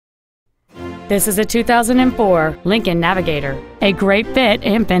This is a 2004 Lincoln Navigator, a great fit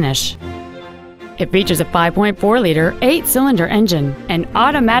and finish. It features a 5.4-liter 8-cylinder engine, an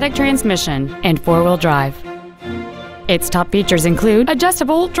automatic transmission, and 4-wheel drive. Its top features include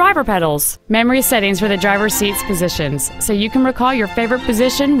adjustable driver pedals, memory settings for the driver's seat's positions, so you can recall your favorite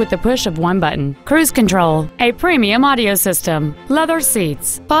position with the push of one button, cruise control, a premium audio system, leather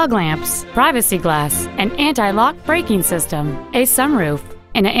seats, fog lamps, privacy glass, an anti-lock braking system, a sunroof,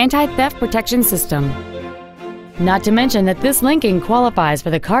 and an anti-theft protection system. Not to mention that this Lincoln qualifies for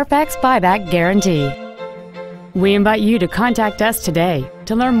the Carfax buyback guarantee. We invite you to contact us today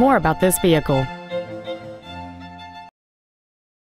to learn more about this vehicle.